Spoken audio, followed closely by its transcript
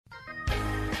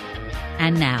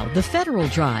And now, The Federal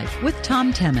Drive with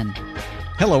Tom Temin.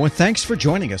 Hello, and thanks for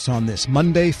joining us on this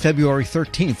Monday, February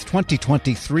 13th,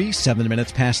 2023, 7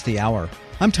 minutes past the hour.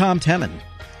 I'm Tom Temin.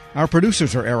 Our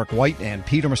producers are Eric White and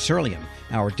Peter Masurlian.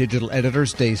 Our digital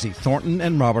editors, Daisy Thornton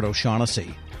and Robert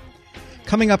O'Shaughnessy.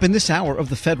 Coming up in this hour of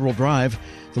The Federal Drive,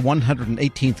 the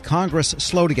 118th Congress,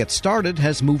 slow to get started,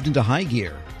 has moved into high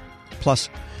gear. Plus,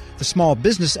 the Small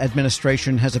Business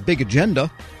Administration has a big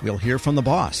agenda. We'll hear from the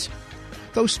boss.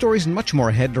 Those stories and much more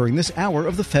ahead during this hour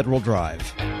of The Federal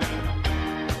Drive.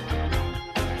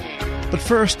 But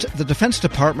first, the Defense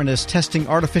Department is testing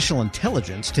artificial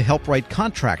intelligence to help write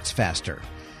contracts faster.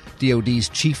 DoD's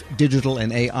Chief Digital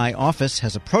and AI Office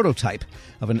has a prototype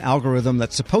of an algorithm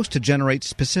that's supposed to generate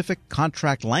specific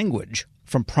contract language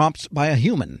from prompts by a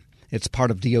human. It's part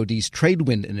of DoD's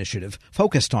Tradewind initiative,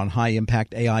 focused on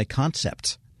high-impact AI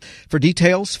concepts. For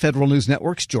details, Federal News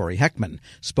Network's Jory Heckman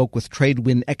spoke with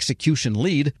Tradewind execution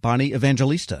lead Bonnie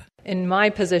Evangelista. In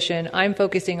my position, I'm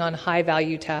focusing on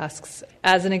high-value tasks.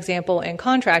 As an example, in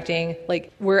contracting,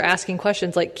 we're asking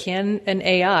questions like, can an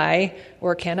AI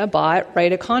or can a bot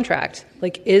write a contract?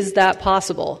 Is that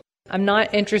possible? I'm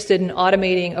not interested in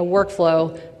automating a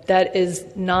workflow that is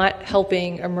not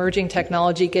helping emerging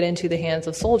technology get into the hands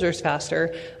of soldiers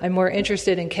faster. I'm more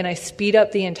interested in, can I speed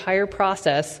up the entire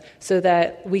process so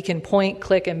that we can point,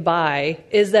 click, and buy?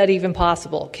 Is that even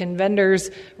possible? Can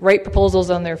vendors write proposals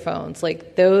on their phones?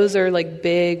 Those are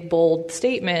big, bold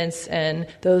statements, and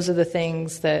those are the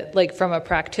things that, from a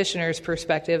practitioner's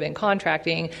perspective in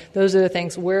contracting, those are the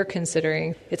things we're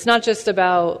considering. It's not just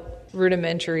about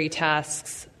rudimentary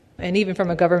tasks. And even from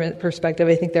a government perspective,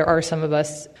 I think there are some of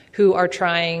us who are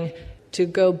trying to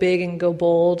go big and go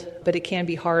bold, but it can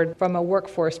be hard from a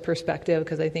workforce perspective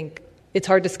because I think it's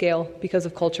hard to scale because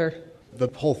of culture. The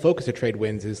whole focus of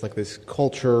Tradewinds is this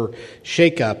culture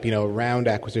shakeup, around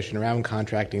acquisition, around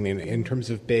contracting, in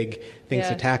terms of big things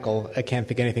to tackle. I can't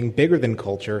think of anything bigger than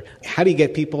culture. How do you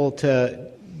get people to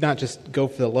not just go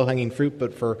for the low-hanging fruit,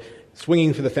 but for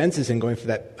swinging for the fences and going for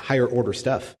that higher order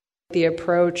stuff? The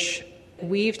approach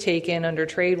we've taken under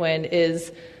Tradewind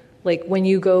is when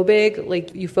you go big,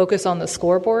 you focus on the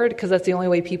scoreboard because that's the only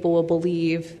way people will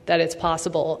believe that it's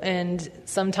possible. And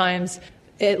sometimes,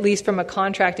 at least from a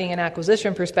contracting and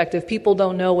acquisition perspective, people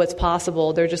don't know what's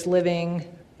possible. They're just living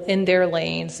in their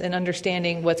lanes and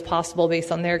understanding what's possible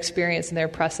based on their experience and their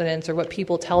precedents or what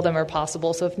people tell them are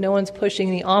possible. So if no one's pushing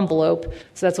the envelope,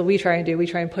 so that's what we try and do. We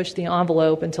try and push the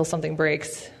envelope until something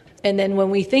breaks. And then when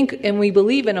we think and we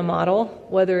believe in a model,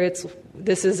 whether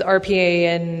this is RPA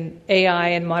and AI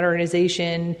and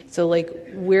modernization, so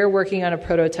we're working on a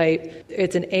prototype.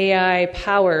 It's an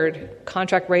AI-powered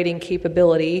contract writing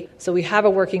capability. So we have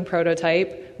a working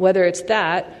prototype, whether it's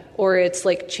that or it's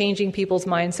changing people's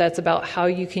mindsets about how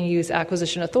you can use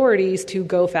acquisition authorities to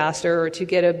go faster or to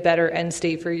get a better end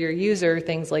state for your user,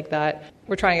 things like that.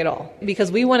 We're trying it all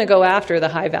because we want to go after the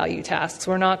high-value tasks.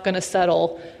 We're not going to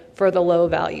settle for the low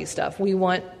value stuff. We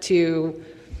want to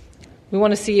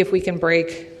see if we can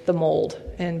break the mold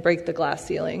and break the glass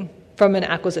ceiling from an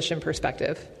acquisition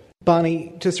perspective.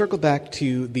 Bonnie, to circle back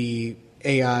to the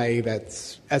AI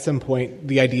that's at some point,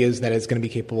 the idea is that it's going to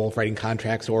be capable of writing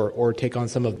contracts or take on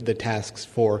some of the tasks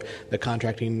for the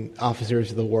contracting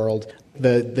officers of the world.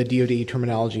 The DoD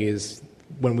terminology is,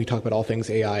 when we talk about all things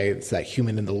AI, it's that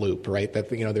human in the loop, right? That,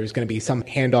 there's going to be some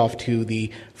handoff to the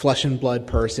flesh and blood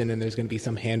person, and there's going to be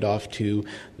some handoff to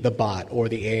the bot or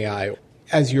the AI.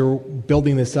 As you're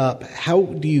building this up, how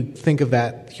do you think of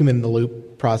that human in the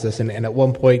loop process? And at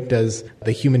what point does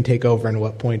the human take over, and at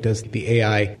what point does the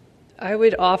AI? I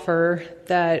would offer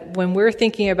that when we're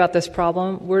thinking about this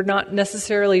problem, we're not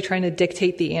necessarily trying to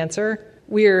dictate the answer.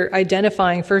 We're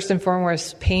identifying first and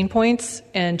foremost pain points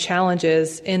and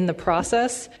challenges in the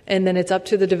process, and then it's up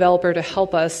to the developer to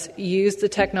help us use the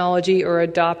technology or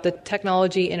adopt the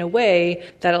technology in a way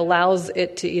that allows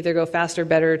it to either go faster,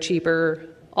 better, cheaper,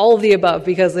 all of the above,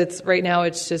 because right now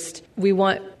it's just, we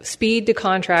want speed to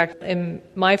contract, and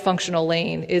my functional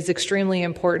lane is extremely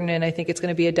important, and I think it's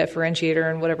going to be a differentiator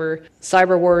in whatever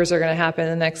cyber wars are going to happen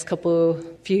in the next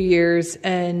few years.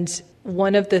 And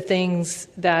one of the things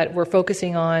that we're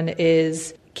focusing on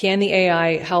is, can the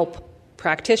AI help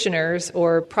practitioners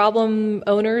or problem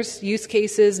owners, use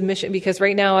cases, mission? Because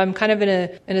right now I'm kind of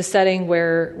in a setting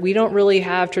where we don't really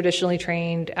have traditionally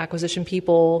trained acquisition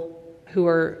people who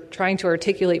are trying to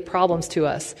articulate problems to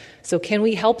us. So can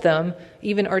we help them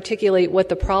even articulate what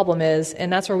the problem is?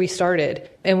 And that's where we started.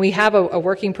 And we have a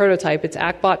working prototype. It's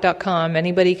actbot.com.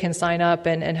 Anybody can sign up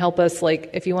and help us.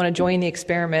 If you want to join the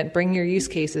experiment, bring your use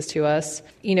cases to us.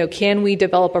 Can we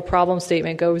develop a problem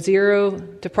statement, go zero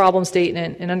to problem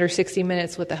statement in under 60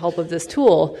 minutes with the help of this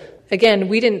tool? again,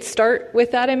 we didn't start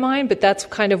with that in mind, but that's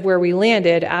kind of where we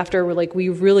landed after we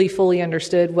really fully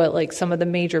understood what some of the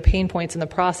major pain points in the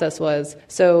process was.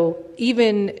 So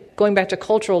even going back to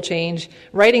cultural change,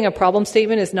 writing a problem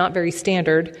statement is not very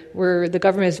standard, where the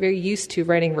government is very used to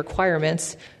writing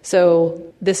requirements.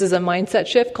 So this is a mindset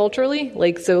shift culturally.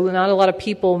 So not a lot of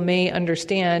people may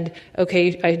understand,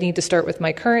 okay, I need to start with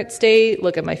my current state,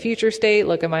 look at my future state,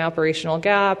 look at my operational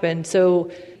gap. And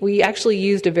so we actually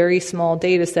used a very small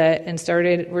data set and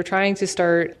we're trying to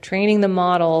start training the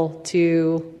model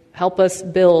to help us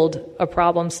build a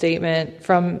problem statement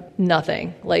from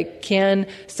nothing. Can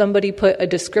somebody put a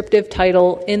descriptive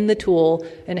title in the tool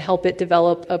and help it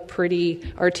develop a pretty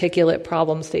articulate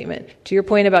problem statement? To your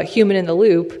point about human in the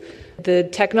loop, the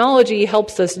technology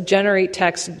helps us generate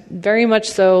text very much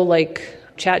so like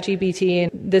ChatGPT,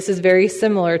 and this is very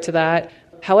similar to that.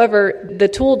 However, the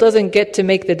tool doesn't get to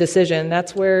make the decision.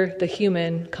 That's where the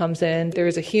human comes in.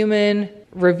 There's a human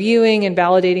reviewing and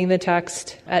validating the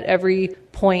text at every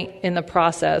point in the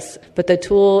process, but the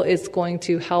tool is going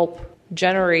to help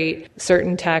generate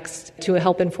certain text to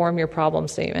help inform your problem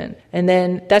statement. And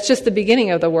then that's just the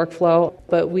beginning of the workflow,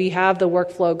 but we have the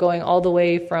workflow going all the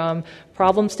way from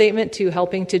problem statement to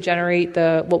helping to generate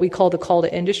what we call the call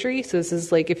to industry. So this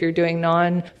is if you're doing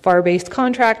non-FAR-based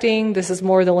contracting, this is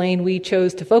more the lane we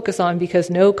chose to focus on because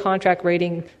no contract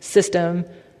rating system,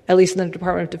 at least in the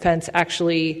Department of Defense,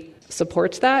 actually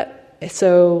supports that.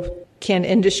 So can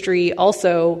industry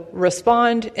also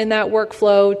respond in that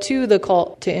workflow to the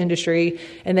call to industry,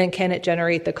 and then can it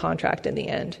generate the contract in the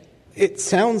end? It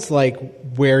sounds like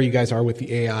where you guys are with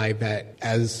the AI, that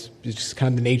as just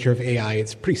kind of the nature of AI,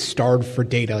 it's pretty starved for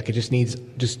data. It just needs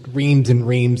just reams and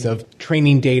reams of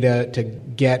training data to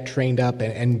get trained up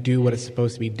and do what it's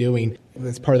supposed to be doing.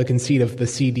 That's part of the conceit of the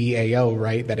CDAO,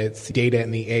 right? That it's data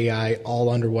and the AI all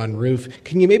under one roof.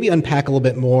 Can you maybe unpack a little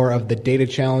bit more of the data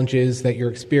challenges that you're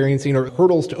experiencing or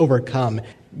hurdles to overcome,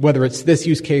 whether it's this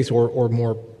use case or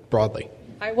more broadly?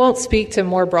 I won't speak to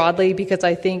more broadly because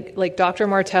I think Dr.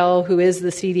 Martell, who is the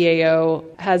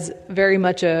CDAO, has very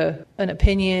much an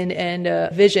opinion and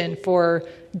a vision for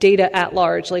data at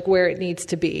large, where it needs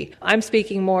to be. I'm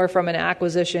speaking more from an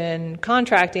acquisition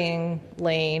contracting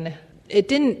lane. It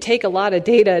didn't take a lot of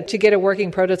data to get a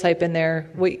working prototype in there.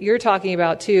 What you're talking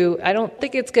about too, I don't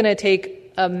think it's going to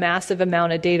take a massive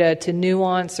amount of data to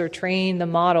nuance or train the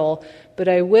model, but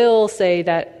I will say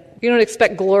that you don't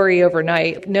expect glory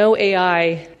overnight. No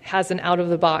AI has an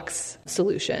out-of-the-box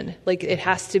solution. It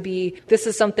has to be. This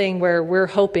is something where we're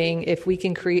hoping if we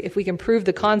can prove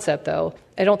the concept, though.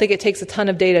 I don't think it takes a ton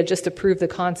of data just to prove the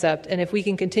concept. And if we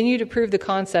can continue to prove the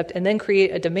concept and then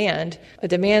create a demand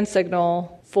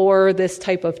signal for this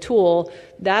type of tool,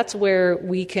 that's where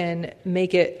we can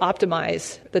make it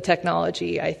optimize the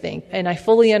technology, I think. And I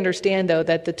fully understand, though,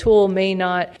 that the tool may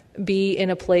not be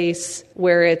in a place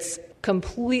where it's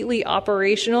completely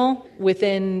operational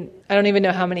within, I don't even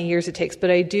know how many years it takes, but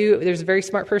there's a very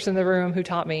smart person in the room who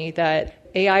taught me that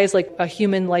AI is like a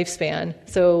human lifespan.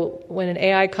 So when an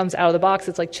AI comes out of the box,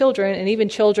 it's like children, and even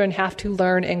children have to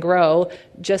learn and grow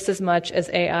just as much as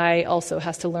AI also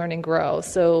has to learn and grow.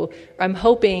 So I'm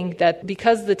hoping that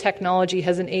because the technology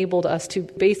has enabled us to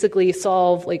basically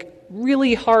solve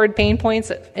really hard pain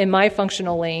points in my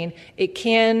functional lane,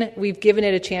 we've given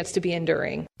it a chance to be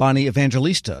enduring. Bonnie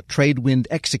Evangelista, Tradewind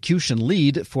Execution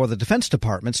Lead for the Defense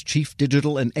Department's Chief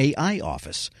Digital and AI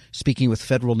Office, speaking with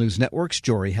Federal News Network's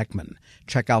Jory Heckman.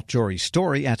 Check out Jory's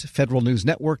story at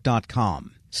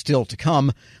federalnewsnetwork.com. Still to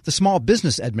come, the Small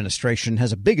Business Administration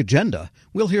has a big agenda.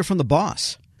 We'll hear from the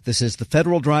boss. This is the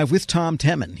Federal Drive with Tom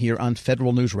Temin here on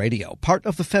Federal News Radio, part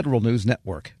of the Federal News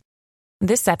Network.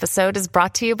 This episode is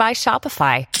brought to you by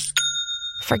Shopify.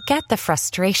 Forget the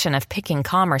frustration of picking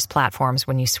commerce platforms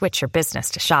when you switch your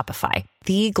business to Shopify,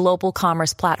 the global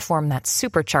commerce platform that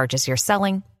supercharges your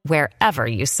selling wherever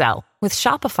you sell. With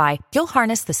Shopify, you'll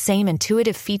harness the same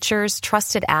intuitive features,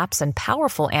 trusted apps, and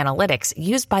powerful analytics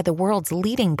used by the world's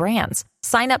leading brands.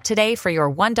 Sign up today for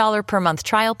your $1 per month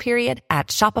trial period at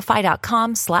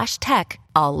shopify.com/tech,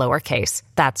 all lowercase.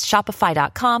 That's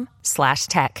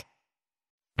shopify.com/tech.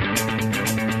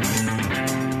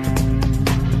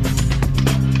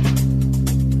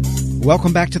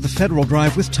 Welcome back to the Federal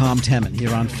Drive with Tom Temin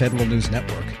here on Federal News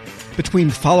Network.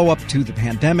 Between follow-up to the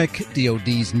pandemic,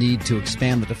 DoD's need to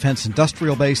expand the defense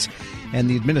industrial base, and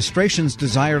the administration's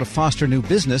desire to foster new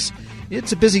business,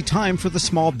 it's a busy time for the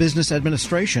Small Business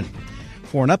Administration.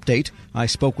 For an update, I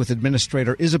spoke with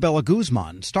Administrator Isabella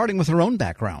Guzman, starting with her own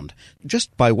background.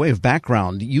 Just by way of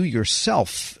background, you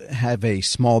yourself have a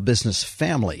small business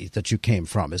family that you came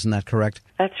from, isn't that correct?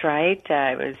 That's right.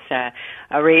 I was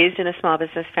raised in a small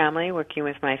business family, working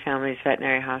with my family's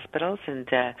veterinary hospitals, and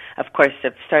of course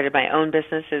I've started my own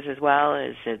businesses as well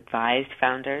as advised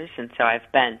founders, and so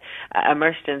I've been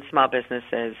immersed in small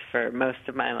businesses for most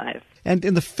of my life. And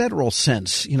in the federal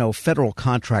sense, federal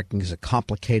contracting is a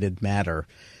complicated matter,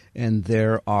 and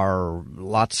there are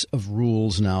lots of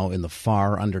rules now in the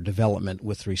far under development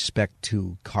with respect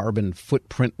to carbon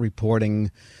footprint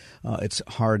reporting. It's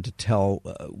hard to tell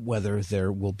whether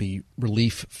there will be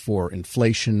relief for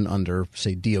inflation under,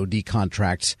 say, DOD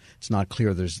contracts. It's not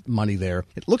clear there's money there.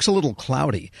 It looks a little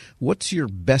cloudy. What's your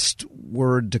best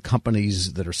word to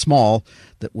companies that are small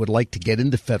that would like to get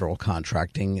into federal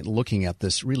contracting, looking at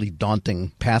this really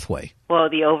daunting pathway? Well,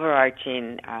 the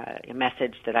overarching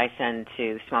message that I send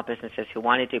to small businesses who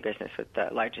want to do business with the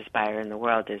largest buyer in the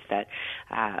world is that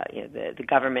the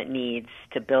government needs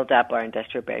to build up our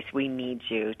industrial base. We need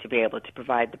you to be able to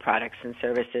provide the products and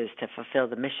services to fulfill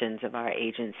the missions of our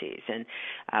agencies. And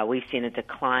we've seen a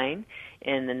decline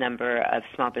in the number of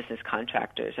small business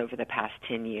contractors over the past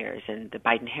 10 years. And the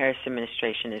Biden-Harris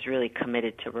administration is really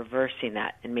committed to reversing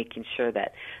that and making sure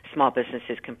that small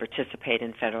businesses can participate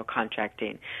in federal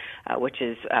contracting, which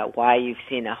is why you've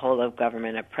seen a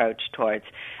whole-of-government approach towards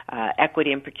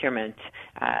equity in procurement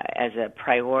as a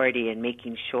priority in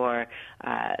making sure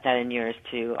that inures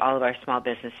to all of our small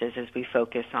businesses as we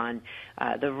focus on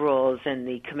the rules and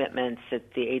the commitments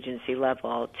at the agency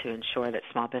level to ensure that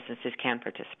small businesses can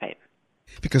participate.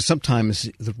 Because sometimes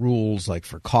the rules, like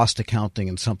for cost accounting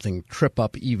and something, trip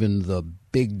up even the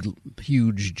big,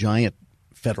 huge, giant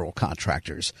federal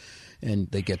contractors, and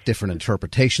they get different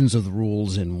interpretations of the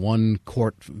rules in one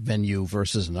court venue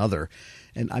versus another.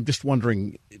 And I'm just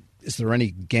wondering, is there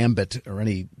any gambit or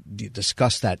do you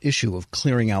discuss that issue of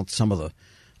clearing out some of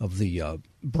the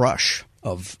brush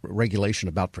of regulation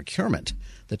about procurement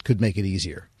that could make it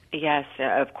easier? Yes,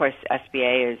 of course,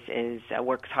 SBA is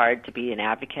works hard to be an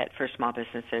advocate for small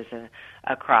businesses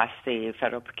across the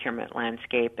federal procurement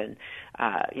landscape, and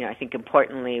I think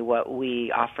importantly, what we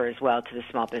offer as well to the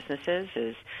small businesses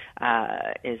is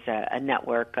a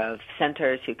network of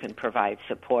centers who can provide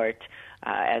support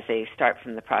as they start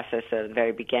from the process of the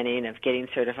very beginning of getting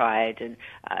certified and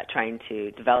trying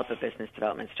to develop a business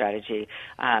development strategy.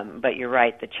 But you're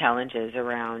right, the challenges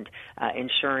around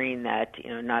ensuring that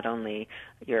not only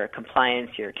your compliance,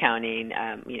 your accounting,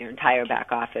 your entire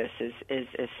back office is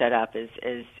set up is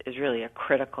really a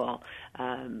critical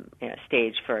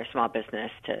stage for a small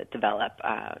business to develop,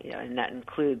 and that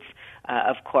includes,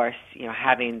 of course,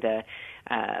 having the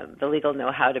legal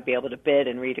know-how to be able to bid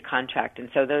and read a contract. And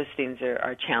so those things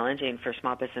are challenging for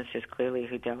small businesses, clearly,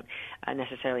 who don't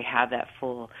necessarily have that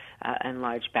full and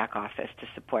large back office to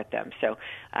support them. So,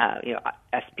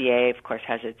 SBA, of course,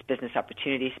 has its business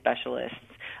opportunity specialists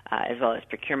as well as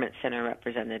procurement center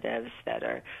representatives that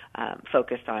are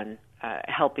focused on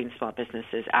helping small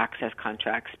businesses access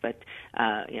contracts, but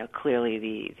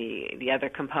clearly the other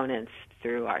components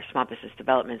through our small business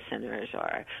development centers or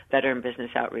our veteran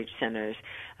business outreach centers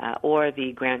or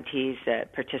the grantees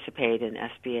that participate in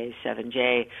SBA's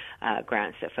 7J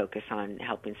grants that focus on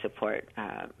helping support,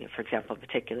 for example, in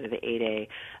particular the 8A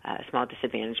small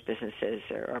disadvantaged businesses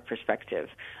or prospective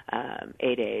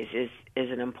 8As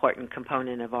is an important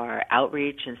component of our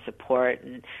outreach and support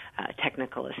and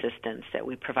technical assistance that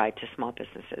we provide to small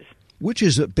businesses. Which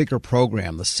is a bigger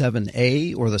program, the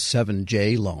 7A or the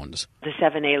 7J loans? The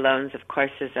 7A loans, of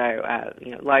course, is our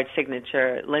large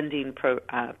signature lending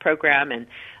program, and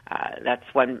that's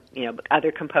one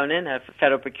other component of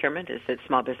federal procurement is that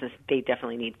small business, they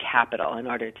definitely need capital in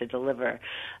order to deliver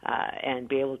and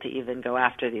be able to even go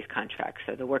after these contracts.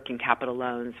 So the working capital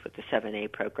loans with the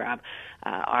 7A program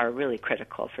are really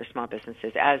critical for small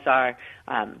businesses, as are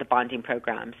the bonding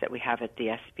programs that we have at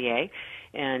the SBA.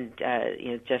 And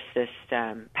just this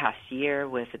past year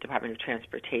with the Department of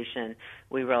Transportation,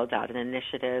 we rolled out an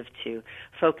initiative to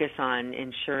focus on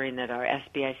ensuring that our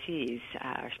SBICs,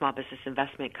 our Small Business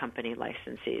Investment Company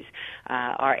licensees,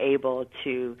 are able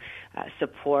to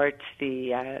support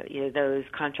those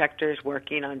contractors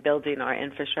working on building our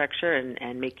infrastructure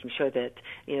and making sure that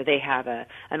they have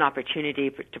an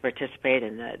opportunity to participate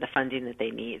in the funding that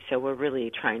they need. So we're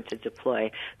really trying to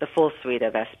deploy the full suite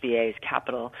of SBA's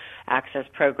capital access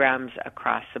programs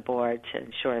across the board to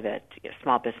ensure that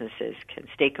small businesses can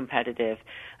stay competitive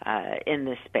in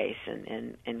this space.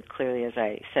 And clearly, as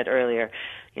I said earlier,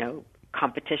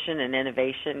 competition and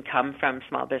innovation come from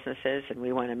small businesses, and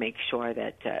we want to make sure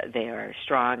that they are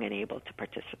strong and able to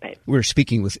participate. We're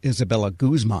speaking with Isabella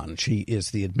Guzman. She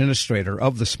is the administrator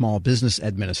of the Small Business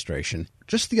Administration.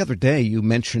 Just the other day, you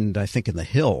mentioned, I think in The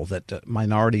Hill, that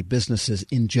minority businesses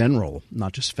in general,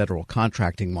 not just federal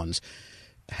contracting ones,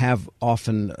 have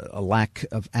often a lack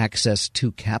of access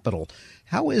to capital.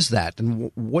 How is that,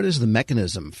 and what is the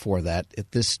mechanism for that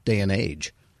at this day and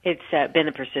age? It's been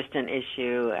a persistent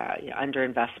issue,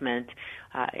 underinvestment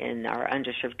in our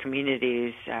underserved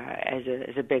communities as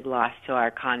a big loss to our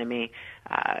economy.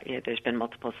 There's been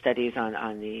multiple studies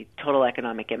on the total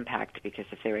economic impact, because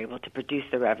if they were able to produce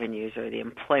the revenues or the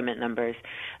employment numbers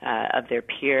of their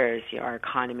peers, our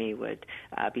economy would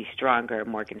be stronger.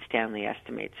 Morgan Stanley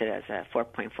estimates it as a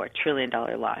 $4.4 trillion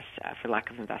loss for lack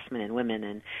of investment in women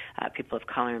and people of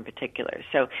color in particular.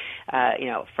 So,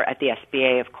 at the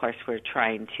SBA, of course, we're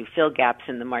trying to fill gaps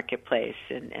in the marketplace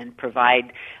and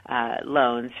provide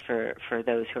loans for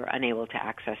those who are unable to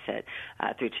access it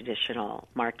through traditional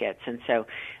markets. And so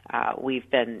we've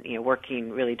been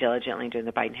working really diligently during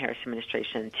the Biden-Harris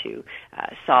administration to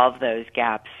solve those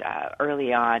gaps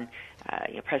early on.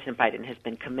 President Biden has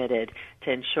been committed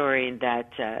to ensuring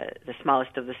that the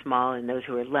smallest of the small and those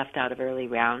who are left out of early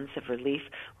rounds of relief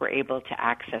were able to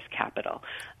access capital.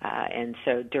 And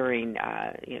so during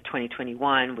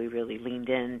 2021, we really leaned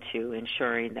into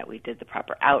ensuring that we did the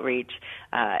proper outreach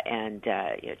and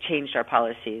changed our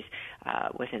policies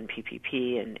within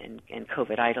PPP and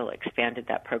COVID EIDL, expanded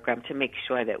that program to make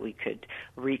sure that we could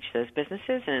reach those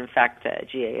businesses. And in fact, the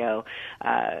GAO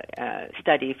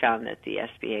study found that the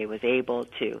SBA was able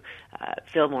to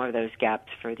fill more of those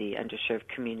gaps for the underserved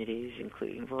communities,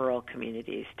 including rural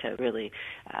communities, to really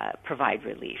provide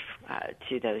relief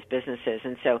to those businesses.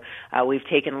 And so we've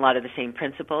taken a lot of the same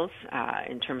principles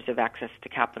in terms of access to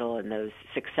capital and those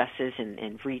successes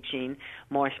in reaching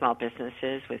more small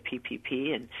businesses with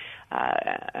PPP, and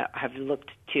have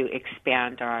looked to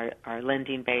expand our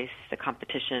lending base, the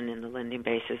competition in the lending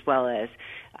base, as well as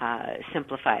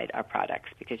simplified our products,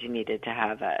 because you needed to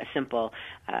have a simple,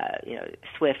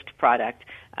 swift product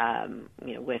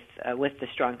with the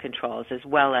strong controls, as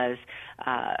well as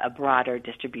a broader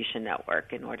distribution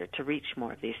network in order to reach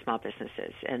more of these small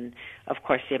businesses. And of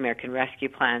course, the American Rescue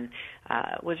Plan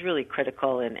was really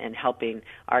critical in helping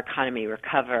our economy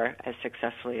recover as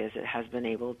successfully as it has been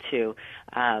able to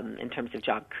in terms of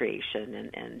job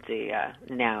creation and the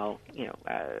now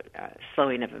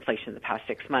slowing of inflation in the past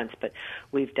 6 months. But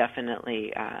we've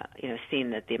definitely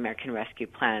seen that the American Rescue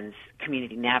Plan's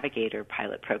Community Navigator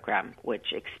pilot program,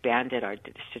 which expanded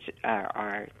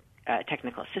our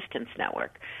technical assistance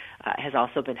network, has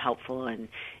also been helpful in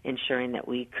ensuring that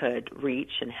we could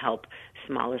reach and help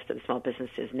smallest of small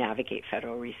businesses navigate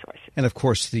federal resources. And of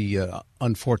course, the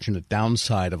unfortunate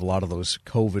downside of a lot of those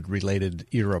COVID-related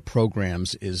era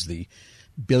programs is the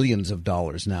billions of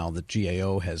dollars now that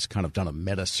GAO has kind of done a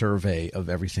meta survey of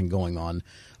everything going on,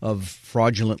 of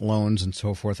fraudulent loans and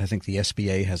so forth. I think the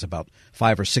SBA has about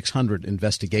 500 or 600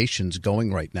 investigations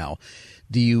going right now.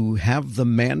 Do you have the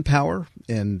manpower,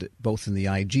 and both in the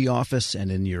IG office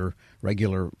and in your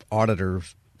regular auditor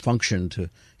function, to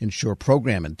ensure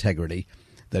program integrity,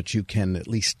 that you can at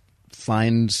least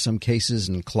find some cases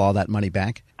and claw that money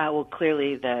back? Well,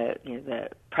 clearly the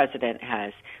president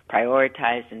has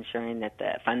prioritized ensuring that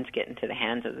the funds get into the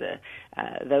hands of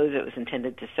those it was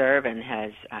intended to serve, and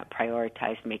has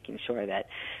prioritized making sure that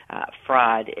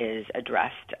fraud is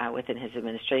addressed within his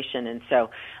administration. And so,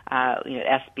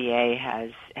 SBA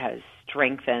has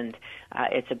strengthened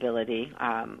its ability,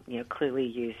 clearly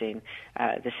using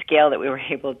the scale that we were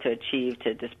able to achieve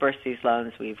to disperse these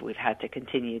loans. We've had to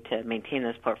continue to maintain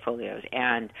those portfolios,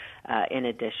 and in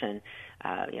addition,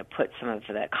 put some of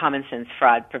the common sense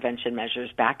fraud prevention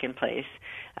measures back in place,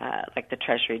 like the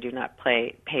Treasury Do Not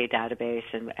Pay database,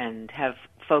 and have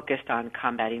focused on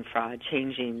combating fraud,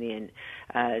 changing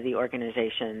the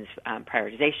organization's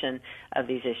prioritization of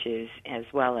these issues, as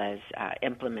well as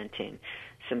implementing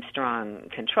some strong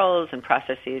controls and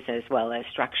processes, as well as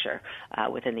structure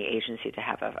within the agency to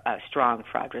have a strong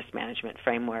fraud risk management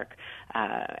framework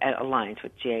aligned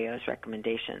with GAO's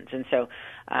recommendations. And so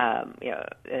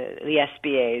the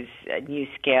SBA's new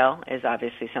scale is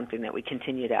obviously something that we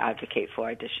continue to advocate for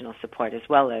additional support, as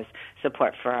well as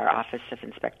support for our Office of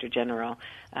Inspector General,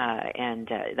 and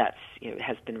that's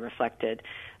has been reflected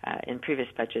in previous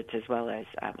budgets, as well as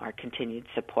our continued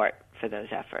support for those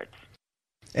efforts.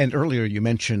 And earlier you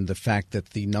mentioned the fact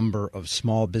that the number of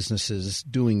small businesses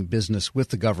doing business with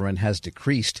the government has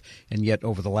decreased, and yet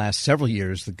over the last several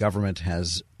years the government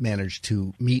has managed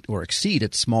to meet or exceed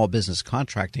its small business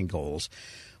contracting goals.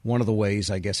 One of the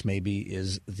ways, I guess, maybe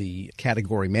is the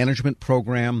category management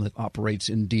program that operates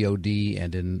in DOD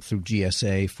and through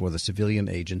GSA for the civilian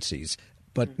agencies.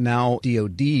 But now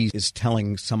DOD is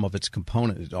telling all of its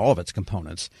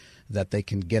components, that they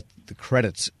can get the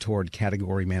credits toward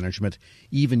category management,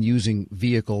 even using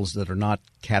vehicles that are not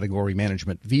category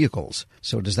management vehicles.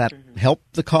 So does that help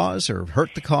the cause or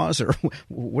hurt the cause, or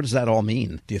what does that all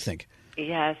mean, do you think?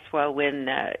 Yes, well, when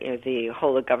the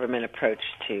whole of government approach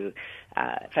to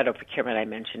federal procurement I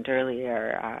mentioned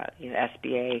earlier,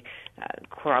 SBA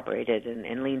cooperated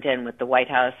and leaned in with the White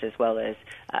House as well as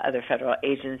other federal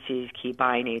agencies, key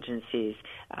buying agencies,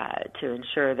 to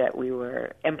ensure that we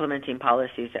were implementing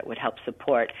policies that would help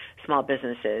support small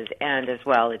businesses and as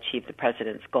well achieve the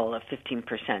President's goal of 15%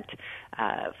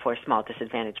 for small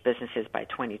disadvantaged businesses by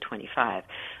 2025.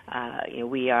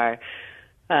 We are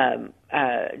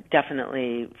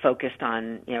definitely focused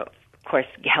on, of course,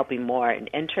 helping more in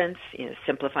entrance,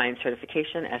 simplifying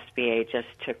certification. SBA just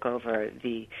took over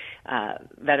the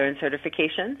veteran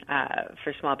certification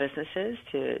for small businesses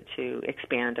to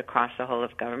expand across the whole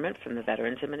of government from the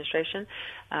Veterans Administration.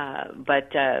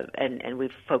 And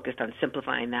we've focused on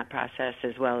simplifying that process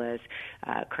as well as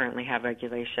currently have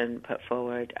regulation put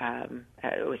forward.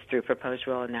 It was through proposed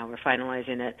rule, and now we're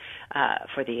finalizing it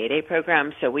for the 8A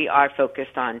program. So we are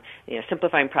focused on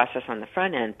simplifying process on the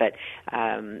front end, but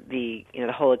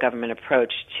the whole of government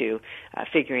approach to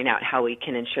figuring out how we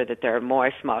can ensure that there are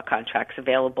more small contracts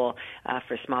available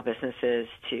for small businesses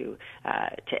to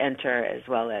enter, as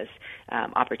well as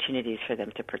opportunities for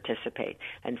them to participate.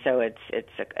 And so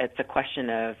it's a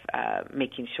question of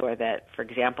making sure that, for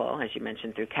example, as you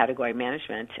mentioned, through category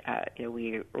management,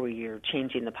 we are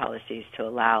changing the policies to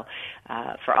allow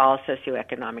for all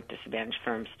socioeconomic disadvantaged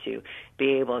firms to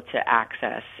be able to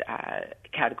access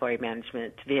category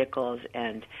management vehicles,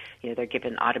 and they're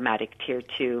given automatic tier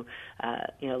 2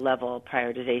 level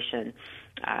prioritization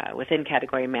within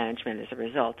category management as a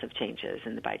result of changes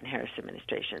in the Biden-Harris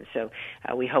administration. So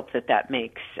we hope that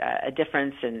makes a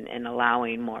difference in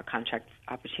allowing more contract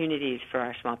opportunities for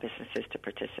our small businesses to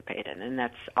participate in, and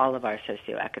that's all of our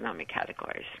socioeconomic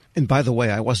categories. And by the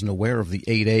way, I wasn't aware of the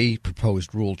 8A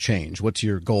proposed rule change. What's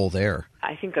your goal there?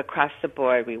 I think across the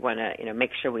board we want to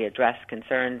make sure we address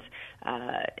concerns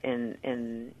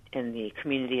in the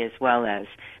community, as well as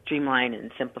streamline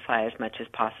and simplify as much as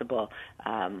possible,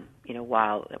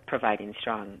 while providing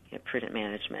strong, prudent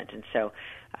management. And so,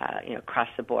 across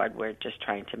the board, we're just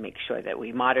trying to make sure that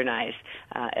we modernize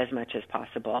as much as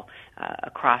possible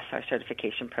across our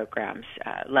certification programs,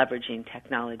 leveraging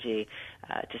technology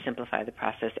to simplify the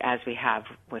process, as we have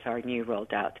with our new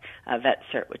rolled out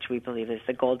VetCert, which we believe is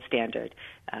the gold standard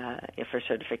for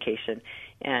certification,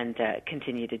 and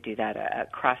continue to do that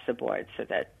across the board so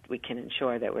that we can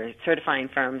ensure that we're certifying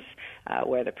firms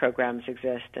where the programs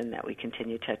exist, and that we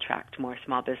continue to attract more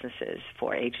small businesses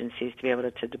for agencies to be able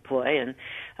to deploy and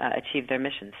achieve their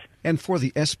missions. And for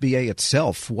the SBA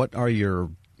itself, what are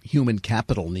your human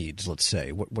capital needs, let's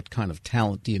say? What kind of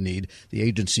talent do you need? The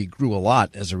agency grew a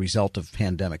lot as a result of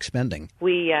pandemic spending.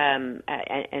 We and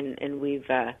we've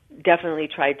definitely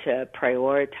tried to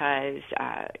prioritize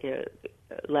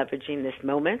leveraging this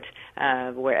moment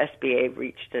where SBA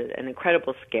reached an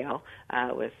incredible scale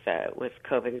with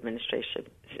COVID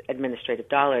administrative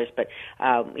dollars, but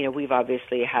we've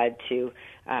obviously had to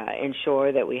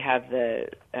ensure that we have the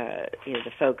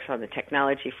folks on the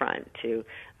technology front to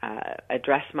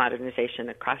address modernization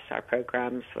across our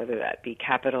programs, whether that be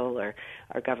capital or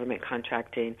government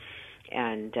contracting,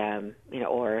 and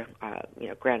or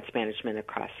grants management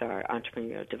across our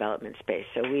entrepreneurial development space.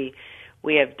 So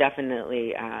we have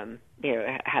definitely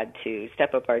had to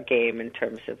step up our game in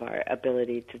terms of our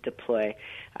ability to deploy.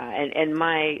 And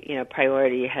my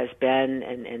priority has been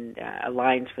and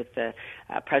aligns with the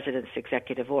President's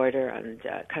executive order on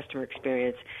customer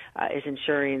experience, is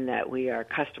ensuring that we are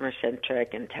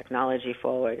customer-centric and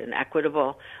technology-forward and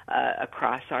equitable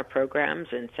across our programs.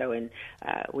 And so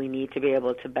we need to be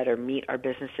able to better meet our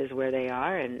businesses where they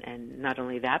are, and not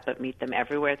only that, but meet them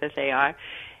everywhere that they are.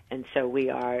 And so we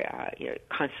are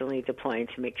constantly deploying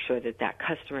to make sure that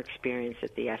customer experience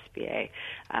at the SBA,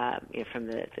 from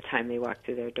the time they walk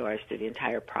through their doors through the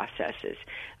entire process, is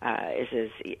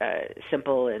as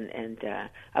simple and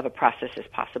of a process as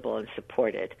possible, and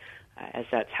supported, as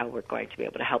that's how we're going to be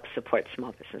able to help support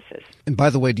small businesses. And by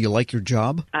the way, do you like your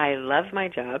job? I love love my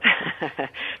job.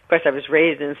 Of course, I was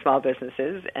raised in small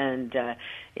businesses, and so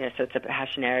it's a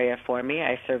passion area for me.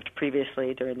 I served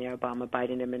previously during the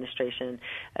Obama-Biden administration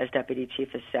as Deputy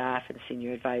Chief of Staff and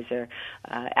Senior Advisor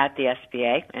at the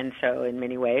SBA, and so in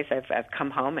many ways I've come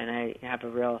home and I have a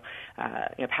real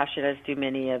passion, as do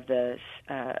many of the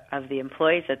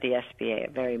employees at the SBA,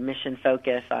 a very mission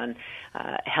focus on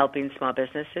helping small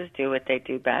businesses do what they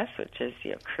do best, which is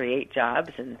create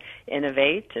jobs and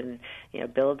innovate and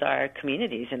build our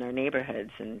communities and our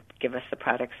neighborhoods and give us the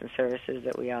products and services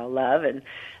that we all love and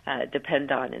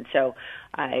depend on. And so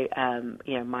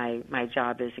my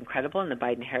job is incredible, and the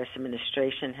Biden-Harris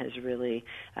administration has really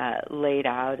laid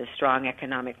out a strong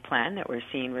economic plan that we're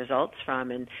seeing results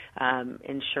from, and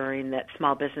ensuring that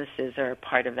small businesses are a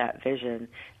part of that vision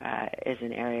is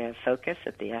an area of focus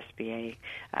that the SBA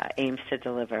aims to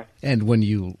deliver. And when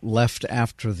you left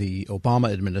after the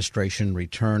Obama administration,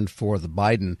 returned for the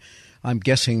Biden, I'm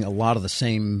guessing a lot of the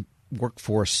same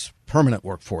workforce, permanent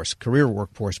workforce, career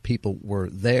workforce people were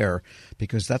there,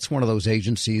 because that's one of those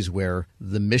agencies where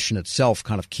the mission itself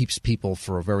kind of keeps people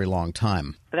for a very long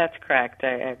time. That's correct.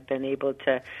 I've been able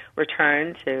to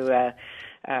return to a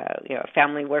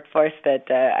family workforce that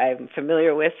I'm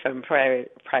familiar with from prior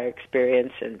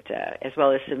experience, and as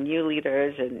well as some new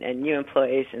leaders and new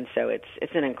employees. And so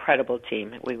it's an incredible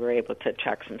team. We were able to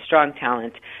attract some strong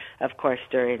talent, of course,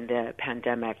 during the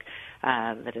pandemic.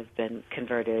 That have been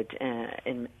converted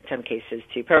in some cases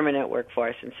to permanent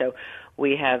workforce. And so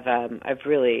we have,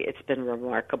 it's been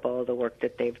remarkable the work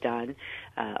that they've done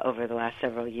over the last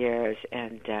several years,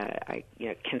 and I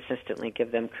consistently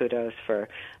give them kudos for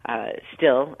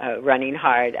still running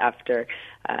hard after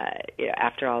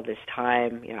all this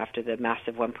time, after the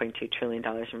massive $1.2 trillion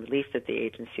in relief that the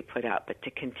agency put out, but to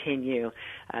continue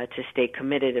to stay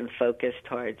committed and focused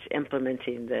towards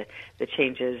implementing the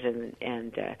changes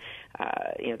and the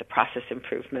process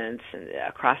improvements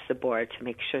across the board to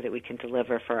make sure that we can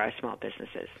deliver for our small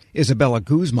businesses. Isabella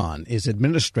Guzman is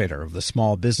administrator of the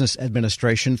Small Business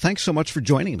Administration. Thanks so much for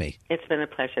joining me. It's been a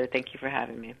pleasure. Thank you for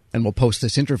having me. And we'll post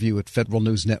this interview at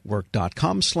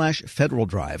federalnewsnetwork.com/Federal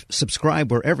Drive.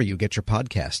 Subscribe wherever you get your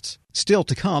podcasts. Still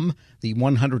to come, the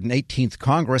 118th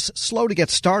Congress, slow to get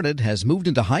started, has moved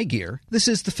into high gear. This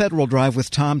is the Federal Drive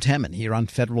with Tom Temin here on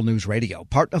Federal News Radio,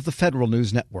 part of the Federal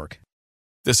News Network.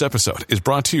 This episode is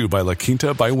brought to you by La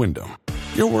Quinta by Wyndham.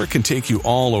 Your work can take you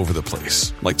all over the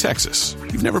place, like Texas.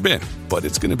 You've never been, but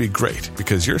it's going to be great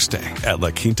because you're staying at La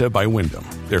Quinta by Wyndham.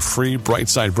 Their free Bright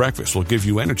Side breakfast will give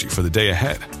you energy for the day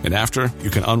ahead. And after,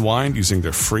 you can unwind using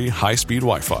their free high-speed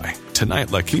Wi-Fi.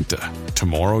 Tonight, La Quinta.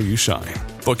 Tomorrow, you shine.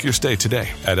 Book your stay today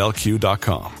at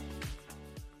LQ.com.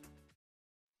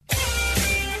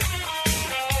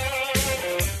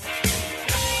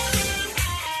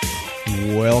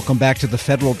 Welcome back to the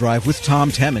Federal Drive with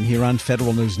Tom Temin here on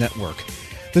Federal News Network.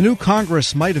 The new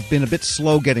Congress might have been a bit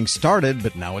slow getting started,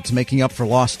 but now it's making up for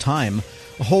lost time.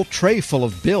 A whole tray full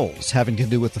of bills having to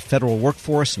do with the federal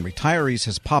workforce and retirees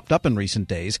has popped up in recent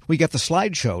days. We get the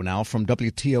slideshow now from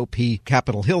WTOP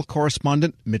Capitol Hill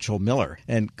correspondent Mitchell Miller.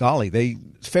 And golly,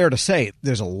 it's fair to say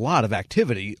there's a lot of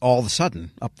activity all of a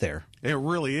sudden up there. It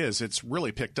really is. It's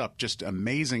really picked up. Just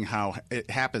amazing how it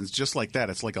happens just like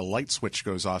that. It's like a light switch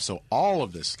goes off. So all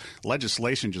of this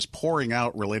legislation just pouring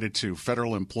out related to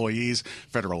federal employees,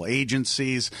 federal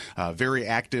agencies, very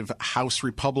active House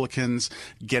Republicans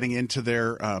getting into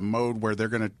their mode where they're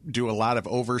going to do a lot of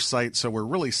oversight. So we're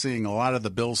really seeing a lot of the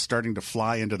bills starting to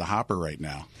fly into the hopper right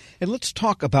now. And let's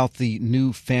talk about the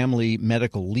new Family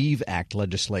Medical Leave Act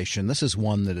legislation. This is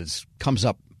one that comes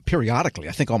up periodically,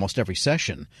 I think almost every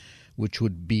session, which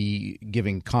would be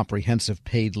giving comprehensive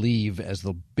paid leave as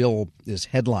the bill is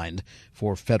headlined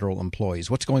for federal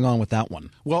employees. What's going on with that one?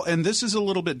 Well, and this is a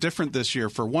little bit different this year.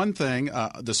 For one thing,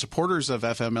 the supporters of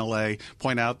FMLA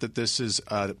point out that this is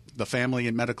the Family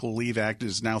and Medical Leave Act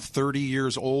is now 30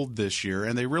 years old this year,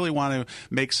 and they really want to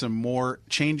make some more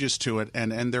changes to it.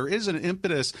 And there is an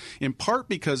impetus in part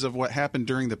because of what happened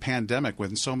during the pandemic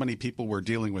when so many people were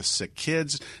dealing with sick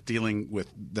kids, dealing with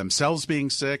themselves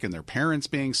being sick and their parents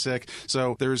being sick.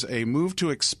 So there's a move to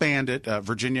expand it.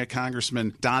 Virginia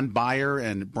Congressman Don Beyer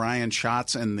and Brian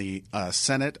Schatz in the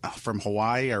Senate from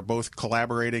Hawaii are both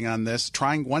collaborating on this,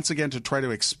 trying once again to try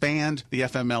to expand the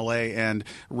FMLA. And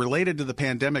related to the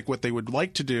pandemic, what they would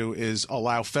like to do is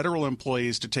allow federal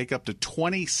employees to take up to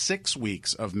 26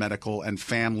 weeks of medical and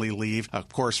family leave. Of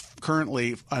course,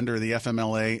 currently under the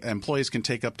FMLA, employees can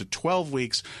take up to 12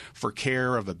 weeks for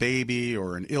care of a baby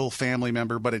or an ill family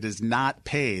member, but it is not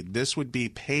paid. This would be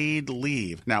paid paid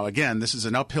leave. Now, again, this is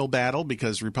an uphill battle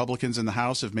because Republicans in the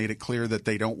House have made it clear that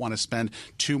they don't want to spend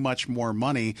too much more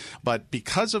money. But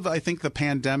because of, I think, the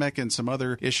pandemic and some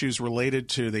other issues related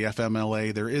to the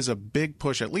FMLA, there is a big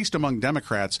push, at least among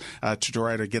Democrats, to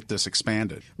try to get this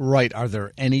expanded. Right. Are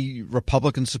there any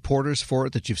Republican supporters for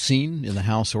it that you've seen in the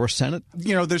House or Senate?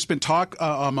 You know, there's been talk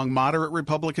among moderate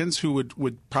Republicans who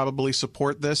would probably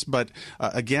support this. But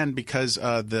again, because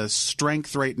the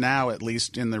strength right now, at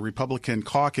least in the Republican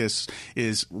caucus,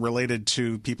 is related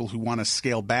to people who want to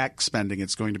scale back spending,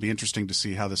 it's going to be interesting to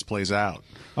see how this plays out.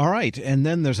 All right. And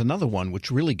then there's another one which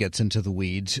really gets into the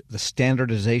weeds, the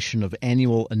standardization of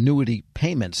annual annuity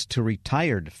payments to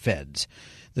retired feds.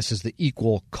 This is the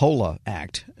Equal COLA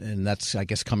Act, and that's, I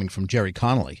guess, coming from Jerry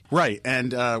Connolly. Right.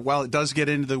 And while it does get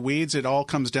into the weeds, it all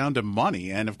comes down to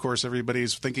money. And, of course,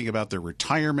 everybody's thinking about their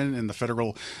retirement in the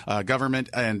federal government.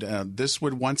 And this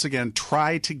would once again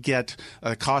try to get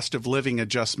a cost of living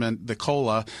adjustment, the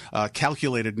COLA,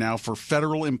 calculated now for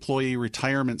federal employee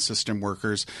retirement system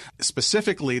workers.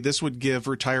 Specifically, this would give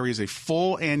retirees a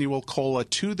full annual COLA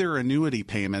to their annuity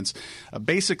payments,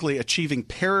 basically achieving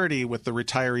parity with the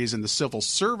retirees in the civil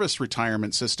service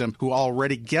retirement system who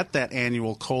already get that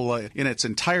annual COLA in its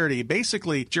entirety.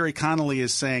 Basically, Jerry Connolly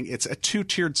is saying it's a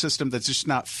two-tiered system that's just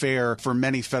not fair for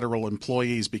many federal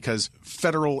employees because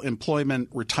federal employment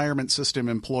retirement system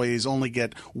employees only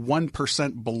get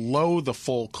 1% below the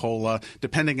full COLA,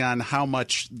 depending on how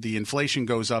much the inflation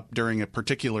goes up during a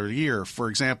particular year. For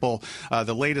example,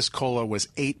 the latest COLA was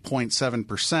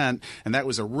 8.7%, and that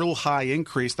was a real high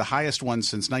increase, the highest one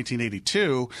since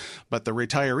 1982, but the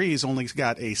retirees only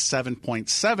got a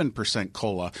 7.7%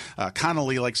 COLA.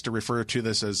 Connolly likes to refer to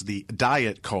this as the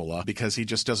diet COLA because he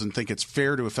just doesn't think it's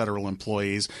fair to federal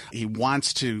employees. He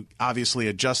wants to obviously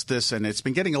adjust this, and it's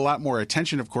been getting a lot more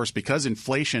attention, of course, because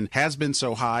inflation has been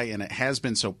so high and it has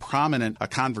been so prominent a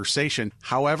conversation.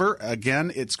 However,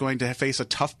 again, it's going to face a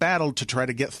tough battle to try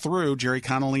to get through. Jerry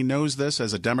Connolly knows this.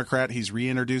 As a Democrat, he's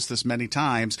reintroduced this many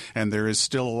times, and there is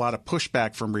still a lot of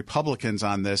pushback from Republicans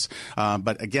on this.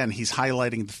 But again, he's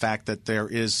highlighting the fact that there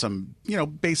is some,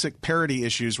 basic parity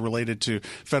issues related to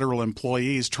federal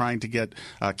employees trying to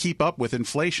keep up with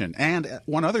inflation. And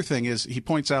one other thing is he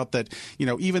points out that,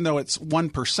 even though it's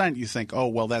 1%, you think, oh,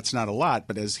 well, that's not a lot.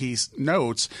 But as he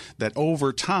notes that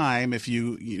over time, if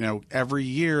every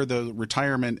year the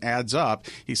retirement adds up,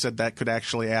 he said that could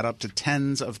actually add up to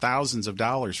tens of thousands of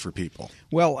dollars for people.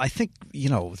 Well, I think,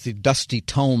 the dusty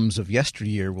tomes of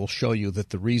yesteryear will show you that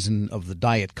the reason of the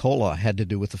diet COLA had to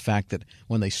do with the fact that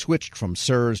when they switched from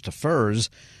CSRS to FERS,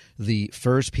 the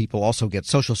FERS people also get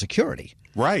Social Security.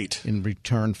 Right. In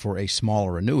return for a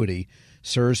smaller annuity.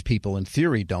 CSRS people, in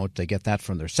theory, don't. They get that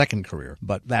from their second career.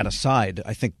 But that aside,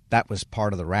 I think that was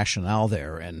part of the rationale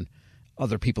there, and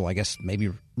other people, I guess, maybe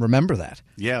remember that.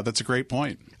 Yeah, that's a great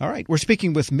point. All right. We're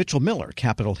speaking with Mitchell Miller,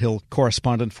 Capitol Hill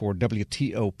correspondent for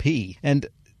WTOP. And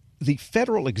the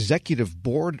Federal Executive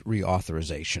Board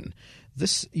reauthorization,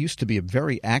 this used to be a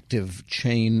very active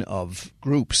chain of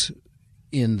groups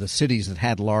in the cities that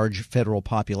had large federal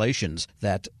populations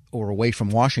that were away from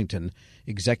Washington.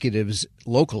 Executives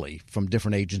locally from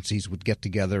different agencies would get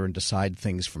together and decide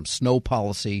things from snow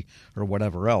policy or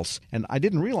whatever else. And I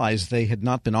didn't realize they had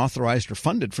not been authorized or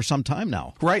funded for some time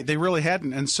now. Right. They really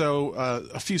hadn't. And so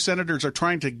a few senators are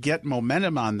trying to get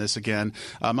momentum on this again.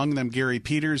 Among them, Gary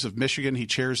Peters of Michigan. He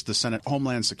chairs the Senate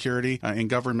Homeland Security and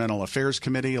Governmental Affairs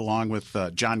Committee, along with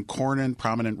John Cornyn,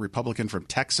 prominent Republican from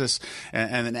Texas,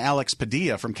 and then Alex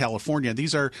Padilla from California.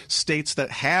 These are states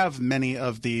that have many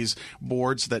of these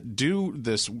boards that do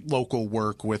this local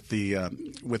work with the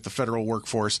federal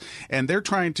workforce, and they're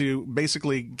trying to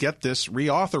basically get this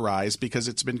reauthorized because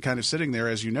it's been kind of sitting there,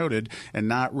 as you noted, and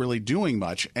not really doing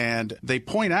much. And they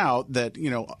point out that,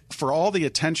 for all the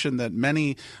attention that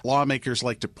many lawmakers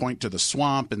like to point to the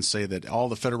swamp and say that all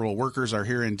the federal workers are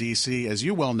here in D.C., as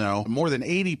you well know, more than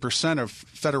 80% of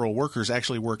federal workers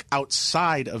actually work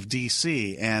outside of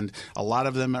D.C., and a lot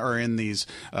of them are in these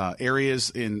areas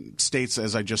in states,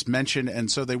 as I just mentioned,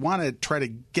 and so they want to try to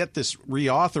get this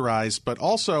reauthorized. But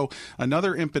also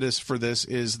another impetus for this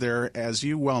is there, as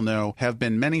you well know, have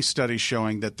been many studies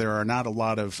showing that there are not a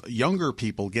lot of younger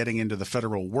people getting into the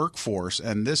federal workforce,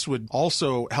 and this would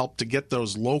also help to get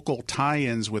those local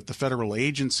tie-ins with the federal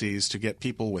agencies to get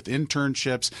people with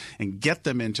internships and get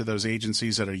them into those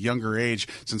agencies at a younger age,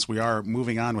 since we are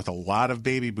moving on with a lot of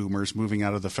baby boomers moving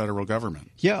out of the federal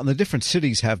government. Yeah, and the different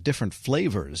cities have different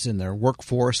flavors in their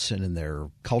workforce and in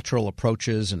their cultural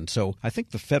approaches, and so I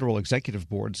think the federal executive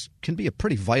boards can be a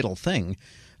pretty vital thing.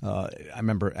 I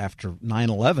remember after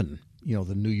 9/11,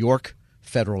 the New York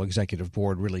federal executive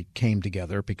board really came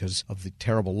together because of the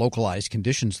terrible localized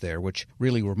conditions there, which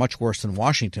really were much worse than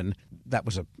Washington. That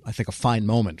was, I think, a fine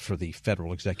moment for the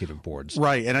federal executive boards.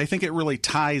 Right. And I think it really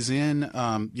ties in.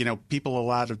 People a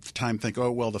lot of the time think,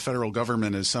 oh, well, the federal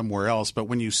government is somewhere else. But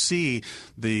when you see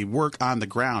the work on the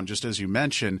ground, just as you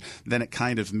mentioned, then it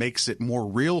kind of makes it more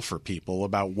real for people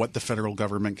about what the federal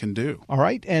government can do. All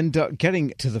right. And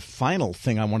getting to the final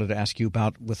thing I wanted to ask you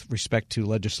about with respect to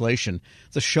legislation,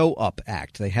 the Show Up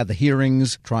Act. They had the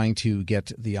hearings trying to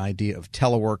get the idea of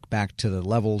telework back to the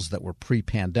levels that were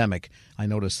pre-pandemic. I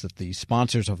noticed that the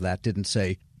sponsors of that didn't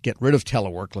say, get rid of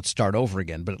telework, let's start over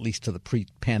again, but at least to the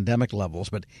pre-pandemic levels.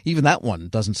 But even that one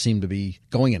doesn't seem to be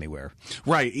going anywhere.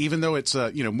 Right. Even though it's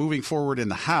moving forward in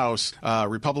the House,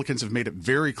 Republicans have made it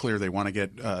very clear they want to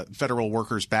get federal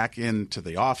workers back into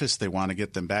the office. They want to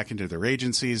get them back into their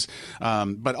agencies.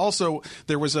 But also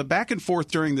there was a back and forth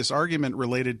during this argument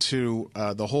related to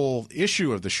the whole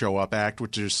issue of the Show Up Act,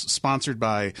 which is sponsored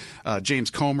by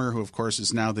James Comer, who, of course,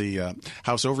 is now the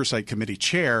House Oversight Committee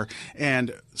chair.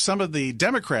 And some of the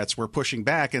Democrats were pushing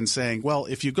back and saying, well,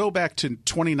 if you go back to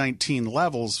 2019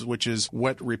 levels, which is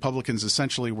what Republicans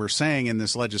essentially were saying in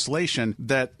this legislation,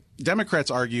 that Democrats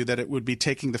argue that it would be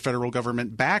taking the federal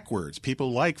government backwards.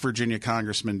 People like Virginia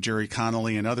Congressman Jerry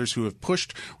Connolly and others who have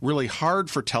pushed really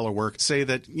hard for telework say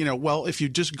that, well, if you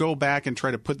just go back and try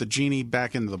to put the genie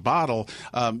back into the bottle,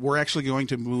 we're actually going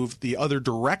to move the other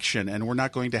direction, and we're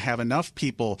not going to have enough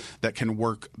people that can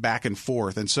work back and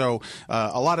forth. And so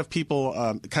a lot of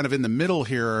people kind of in the middle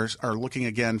here are looking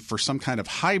again for some kind of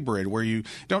hybrid where you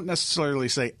don't necessarily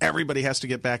say everybody has to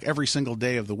get back every single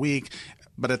day of the week,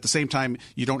 but at the same time,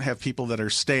 you don't have people that are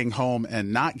staying home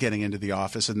and not getting into the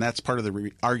office. And that's part of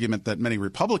the argument that many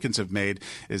Republicans have made,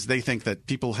 is they think that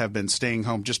people have been staying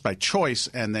home just by choice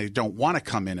and they don't want to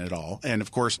come in at all. And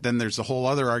of course, then there's the whole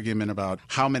other argument about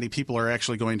how many people are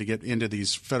actually going to get into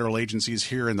these federal agencies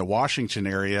here in the Washington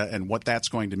area and what that's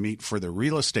going to mean for the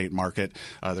real estate market.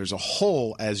 There's a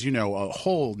whole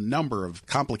number of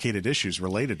complicated issues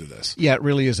related to this. Yeah, it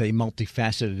really is a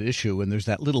multifaceted issue. And there's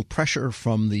that little pressure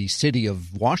from the city of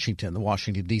Washington, the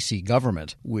Washington, D.C.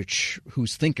 government,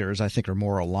 whose thinkers I think are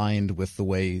more aligned with the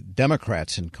way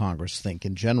Democrats in Congress think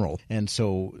in general. And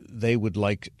so they would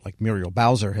like Muriel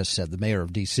Bowser has said, the mayor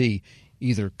of D.C.,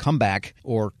 either come back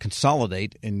or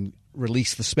consolidate and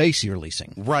release the space you're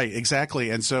leasing. Right, exactly.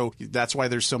 And so that's why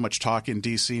there's so much talk in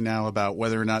D.C. now about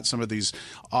whether or not some of these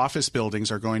office buildings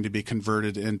are going to be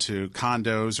converted into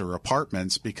condos or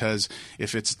apartments, because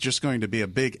if it's just going to be a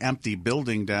big empty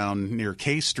building down near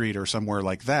K Street or somewhere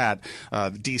like that,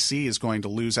 D.C. is going to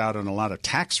lose out on a lot of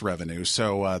tax revenue.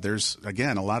 So there's,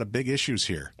 again, a lot of big issues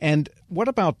here. And what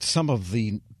about some of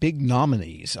the big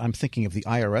nominees? I'm thinking of the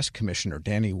IRS Commissioner,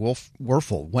 Danny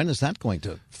Werfel. When is that going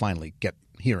to finally get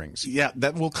hearings? Yeah,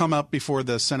 that will come up before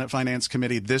the Senate Finance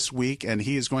Committee this week, and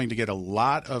he is going to get a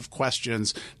lot of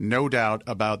questions, no doubt,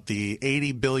 about the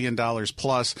 $80 billion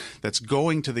plus that's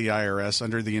going to the IRS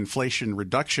under the Inflation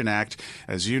Reduction Act.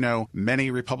 As you know,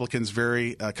 many Republicans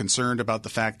very concerned about the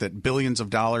fact that billions of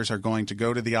dollars are going to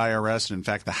go to the IRS. And in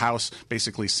fact, the House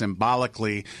basically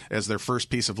symbolically, as their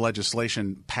first piece of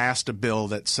legislation, passed a bill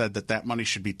that said that money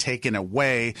should be taken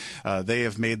away. They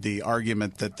have made the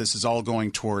argument that this is all going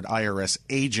toward IRS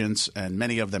agents, and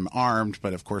many of them armed,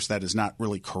 but of course that is not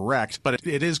really correct. But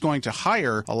it is going to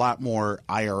hire a lot more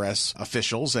IRS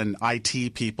officials and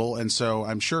IT people, and so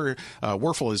I'm sure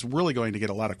Werfel is really going to get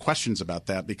a lot of questions about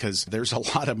that, because there's a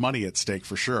lot of money at stake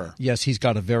for sure. Yes, he's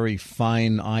got a very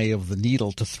fine eye of the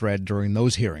needle to thread during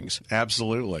those hearings.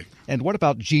 Absolutely. And what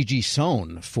about Gigi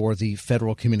Sohn for the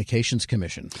Federal Communications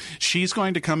Commission? She's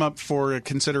going to come up for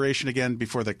consideration again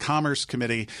before the Commerce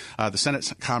Committee, the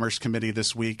Senate Commerce Committee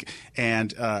this week, and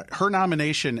her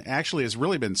nomination actually has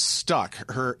really been stuck.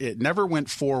 It never went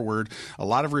forward. A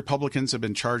lot of Republicans have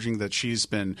been charging that she's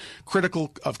been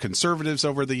critical of conservatives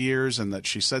over the years and that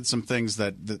she said some things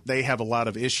that they have a lot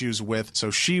of issues with.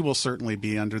 So she will certainly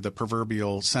be under the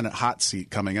proverbial Senate hot seat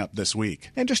coming up this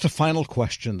week. And just a final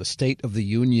question, the State of the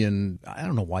Union. I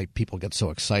don't know why people get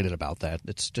so excited about that.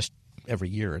 It's just every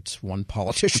year it's one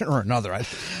politician or another.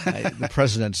 The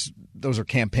president's, those are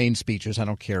campaign speeches. I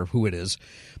don't care who it is.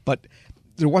 But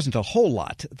there wasn't a whole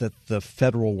lot that the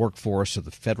federal workforce or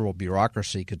the federal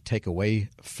bureaucracy could take away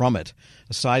from it,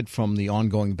 aside from the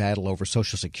ongoing battle over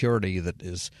Social Security that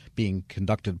is being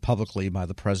conducted publicly by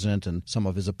the president and some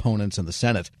of his opponents in the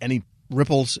Senate. Any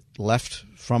ripples left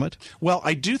from it? Well,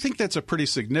 I do think that's a pretty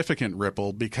significant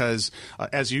ripple because,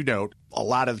 as you note, a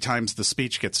lot of times the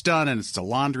speech gets done and it's a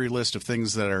laundry list of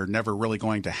things that are never really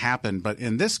going to happen. But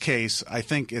in this case, I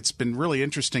think it's been really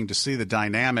interesting to see the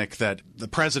dynamic that the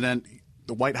president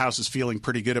the White House is feeling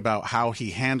pretty good about how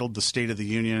he handled the State of the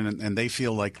Union, and they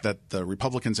feel like that the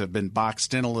Republicans have been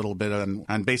boxed in a little bit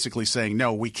on basically saying,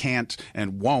 no, we can't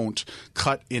and won't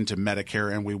cut into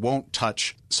Medicare, and we won't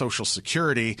touch Social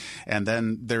Security. And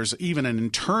then there's even an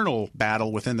internal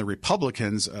battle within the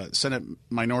Republicans. Senate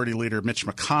Minority Leader Mitch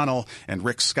McConnell and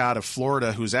Rick Scott of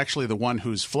Florida, who's actually the one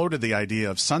who's floated the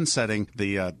idea of sunsetting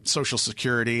the Social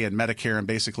Security and Medicare and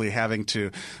basically having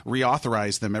to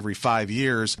reauthorize them every 5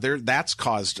 years. That's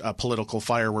caused political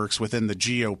fireworks within the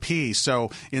GOP.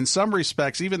 So in some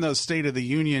respects, even though State of the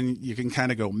Union, you can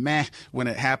kind of go meh when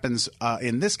it happens.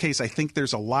 In this case, I think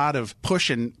there's a lot of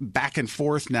pushing back and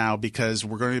forth now because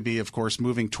we're going to be, of course,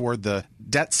 moving toward the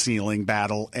debt ceiling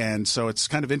battle. And so it's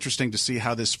kind of interesting to see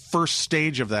how this first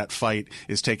stage of that fight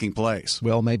is taking place.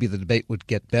 Well, maybe the debate would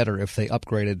get better if they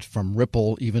upgraded from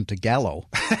Ripple even to Gallo.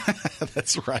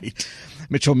 That's right.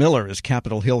 Mitchell Miller is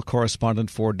Capitol Hill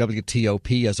correspondent for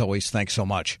WTOP. As always, thanks so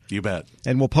much. You bet.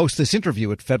 And we'll post this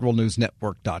interview at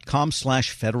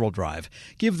federalnewsnetwork.com/Federal Drive.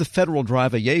 Give the Federal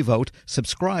Drive a yay vote.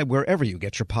 Subscribe wherever you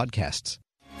get your podcasts.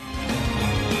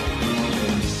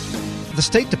 The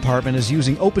State Department is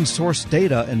using open source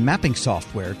data and mapping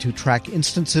software to track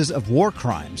instances of war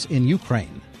crimes in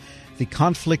Ukraine. The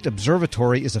Conflict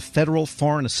Observatory is a federal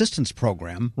foreign assistance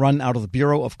program run out of the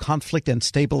Bureau of Conflict and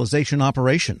Stabilization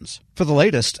Operations. For the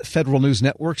latest, Federal News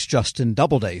Network's Justin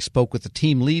Doubleday spoke with the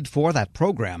team lead for that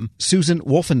program, Susan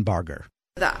Wolfenbarger.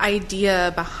 The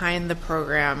idea behind the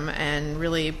program and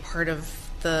really part of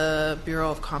the Bureau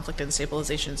of Conflict and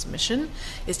Stabilization's mission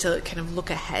is to kind of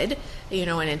look ahead, and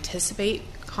anticipate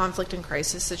conflict and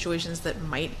crisis situations that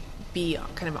might be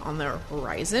kind of on the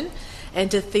horizon, and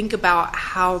to think about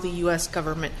how the U.S.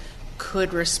 government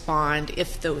could respond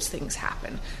if those things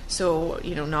happen. So,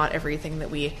 not everything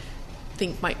that we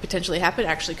think might potentially happen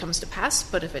actually comes to pass,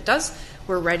 but if it does,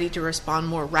 we're ready to respond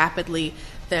more rapidly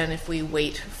than if we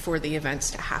wait for the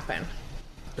events to happen.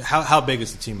 How big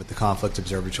is the team at the Conflict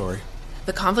Observatory?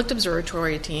 The Conflict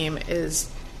Observatory team is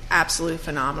absolutely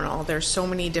phenomenal. There's so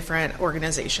many different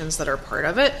organizations that are part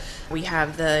of it. We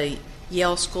have the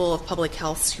Yale School of Public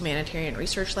Health's Humanitarian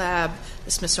Research Lab,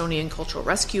 the Smithsonian Cultural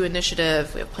Rescue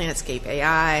Initiative, we have Planetscape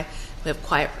AI, we have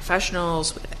Quiet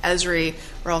Professionals, we have Esri.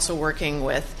 We're also working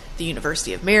with the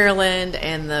University of Maryland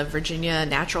and the Virginia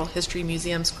Natural History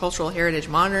Museum's Cultural Heritage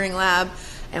Monitoring Lab,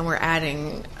 and we're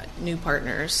adding new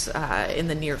partners in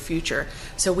the near future.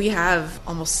 So we have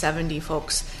almost 70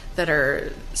 folks that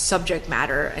are subject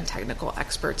matter and technical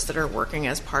experts that are working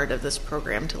as part of this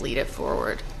program to lead it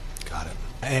forward. Got it.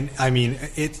 And I mean,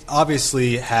 it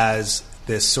obviously has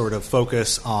this sort of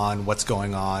focus on what's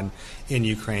going on in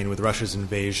Ukraine with Russia's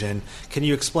invasion. Can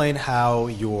you explain how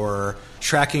you're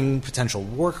tracking potential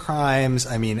war crimes?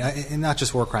 I mean, and not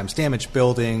just war crimes, damaged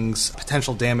buildings,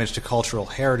 potential damage to cultural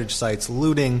heritage sites,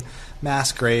 looting,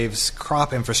 mass graves,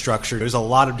 crop infrastructure. There's a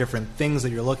lot of different things that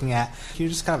you're looking at. Can you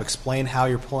just kind of explain how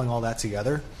you're pulling all that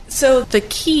together? So the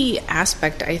key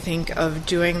aspect, I think, of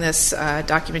doing this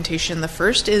documentation, the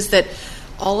first is that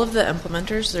all of the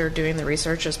implementers that are doing the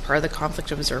research as part of the Conflict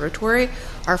Observatory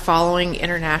are following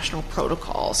international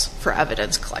protocols for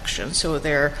evidence collection. So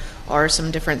there are some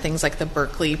different things like the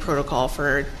Berkeley Protocol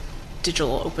for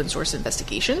Digital Open Source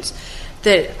Investigations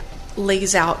that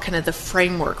lays out kind of the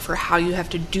framework for how you have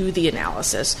to do the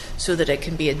analysis so that it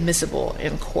can be admissible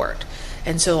in court.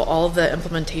 And so all of the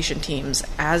implementation teams,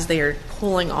 as they are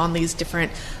pulling on these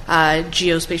different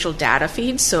geospatial data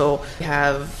feeds, so we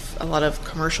have a lot of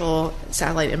commercial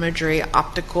satellite imagery,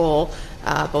 optical,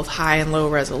 both high and low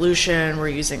resolution. We're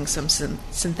using some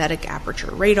synthetic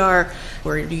aperture radar.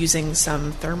 We're using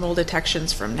some thermal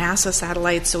detections from NASA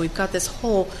satellites. So we've got this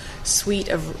whole suite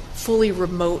of fully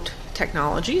remote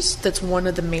technologies. That's one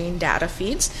of the main data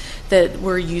feeds that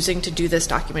we're using to do this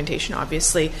documentation.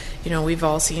 Obviously, we've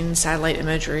all seen satellite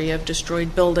imagery of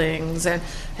destroyed buildings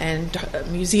and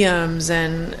museums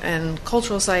and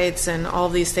cultural sites and all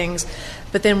of these things.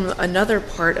 But then another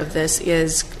part of this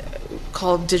is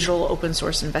called digital open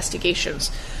source investigations.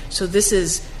 So this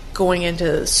is going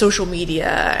into social media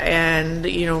and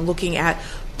looking at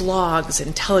blogs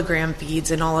and Telegram feeds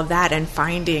and all of that, and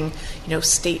finding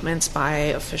statements by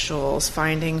officials,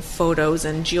 finding photos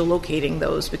and geolocating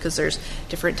those, because there's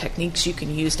different techniques you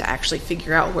can use to actually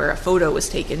figure out where a photo was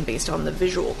taken based on the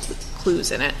visual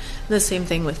clues in it. And the same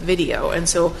thing with video. And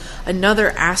so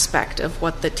another aspect of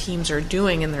what the teams are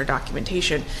doing in their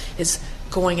documentation is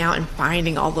going out and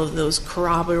finding all of those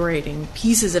corroborating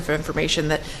pieces of information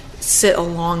that sit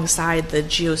alongside the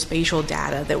geospatial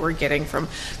data that we're getting from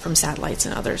satellites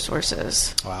and other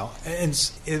sources. Wow. And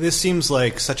this seems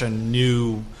like such a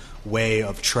new way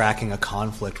of tracking a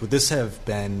conflict. Would this have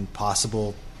been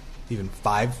possible even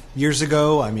 5 years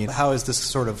ago? I mean, how has this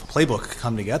sort of playbook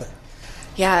come together?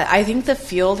 Yeah, I think the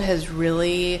field has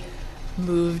really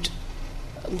moved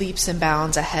leaps and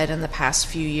bounds ahead in the past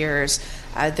few years.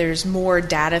 There's more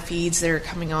data feeds that are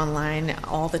coming online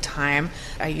all the time.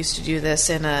 I used to do this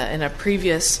in a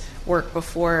previous work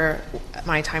before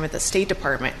my time at the State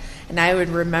Department, and I would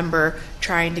remember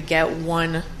trying to get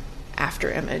one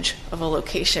after image of a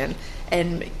location.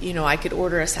 And, I could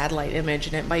order a satellite image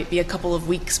and it might be a couple of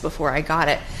weeks before I got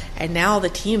it. And now the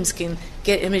teams can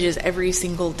get images every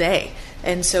single day.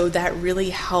 And so that really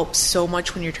helps so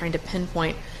much when you're trying to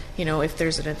pinpoint, if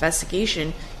there's an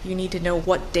investigation, you need to know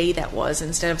what day that was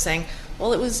instead of saying,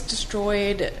 well, it was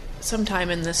destroyed sometime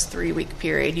in this 3-week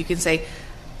period. You can say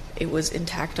it was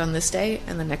intact on this day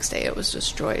and the next day it was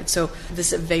destroyed. So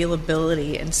this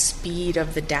availability and speed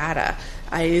of the data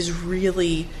is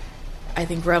really, I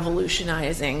think,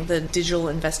 revolutionizing the digital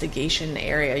investigation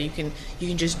area. You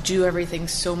can just do everything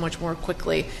so much more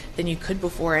quickly than you could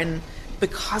before. And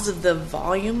because of the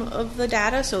volume of the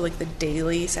data, so like the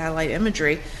daily satellite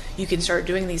imagery, you can start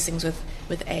doing these things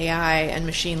with AI and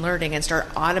machine learning and start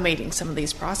automating some of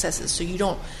these processes. So you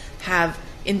don't have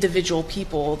individual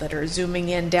people that are zooming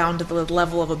in down to the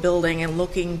level of a building and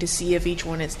looking to see if each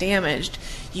one is damaged.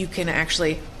 You can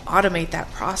actually automate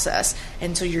that process,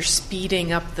 and so you're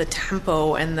speeding up the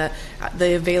tempo and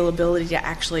the availability to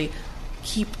actually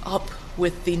keep up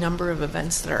with the number of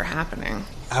events that are happening.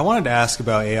 I wanted to ask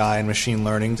about AI and machine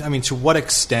learning. I mean, to what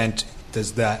extent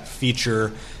does that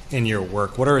feature in your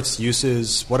work? What are its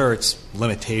uses? What are its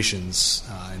limitations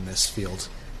in this field?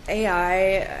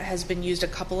 AI has been used a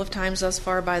couple of times thus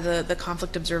far by the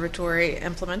Conflict Observatory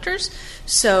implementers.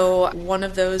 So one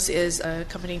of those is a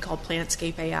company called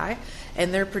PlanetScape AI,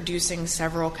 and they're producing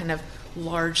several kind of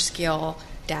large-scale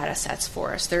data sets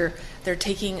for us. They're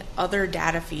taking other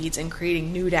data feeds and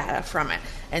creating new data from it.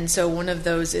 And so one of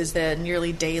those is the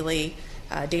nearly daily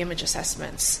damage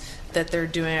assessments that they're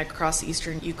doing across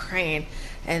eastern Ukraine.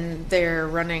 And they're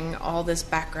running all this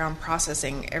background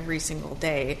processing every single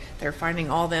day. They're finding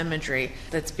all the imagery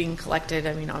that's being collected.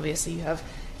 I mean, obviously you have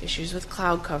issues with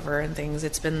cloud cover and things.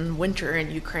 It's been winter in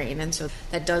Ukraine, and so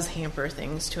that does hamper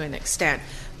things to an extent.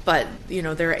 But,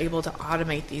 they're able to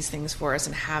automate these things for us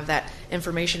and have that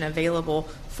information available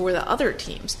for the other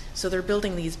teams. So they're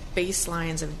building these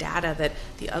baselines of data that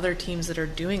the other teams that are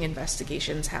doing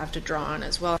investigations have to draw on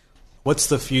as well. What's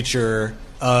the future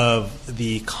of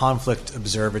the Conflict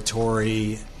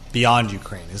Observatory beyond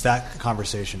Ukraine? Has that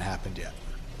conversation happened yet?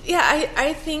 Yeah,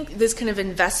 I think this kind of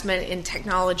investment in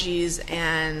technologies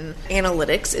and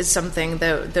analytics is something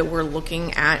that we're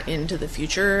looking at into the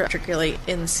future, particularly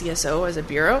in CSO as a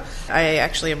bureau. I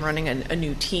actually am running a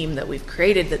new team that we've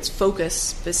created that's focused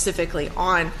specifically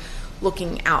on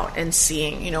looking out and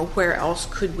seeing, where else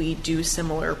could we do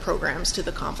similar programs to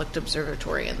the Conflict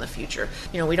Observatory in the future.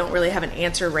 We don't really have an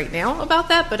answer right now about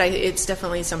that, but it's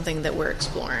definitely something that we're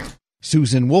exploring.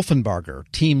 Susan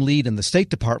Wolfenbarger, team lead in the State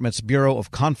Department's Bureau of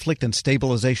Conflict and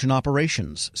Stabilization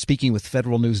Operations, speaking with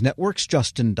Federal News Network's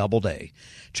Justin Doubleday.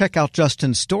 Check out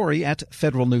Justin's story at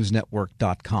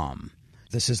federalnewsnetwork.com.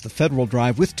 This is the Federal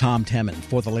Drive with Tom Temin.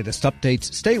 For the latest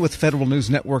updates, stay with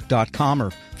federalnewsnetwork.com or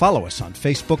follow us on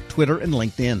Facebook, Twitter, and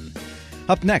LinkedIn.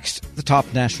 Up next, the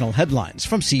top national headlines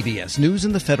from CBS News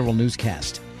and the Federal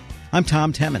Newscast. I'm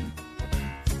Tom Temin.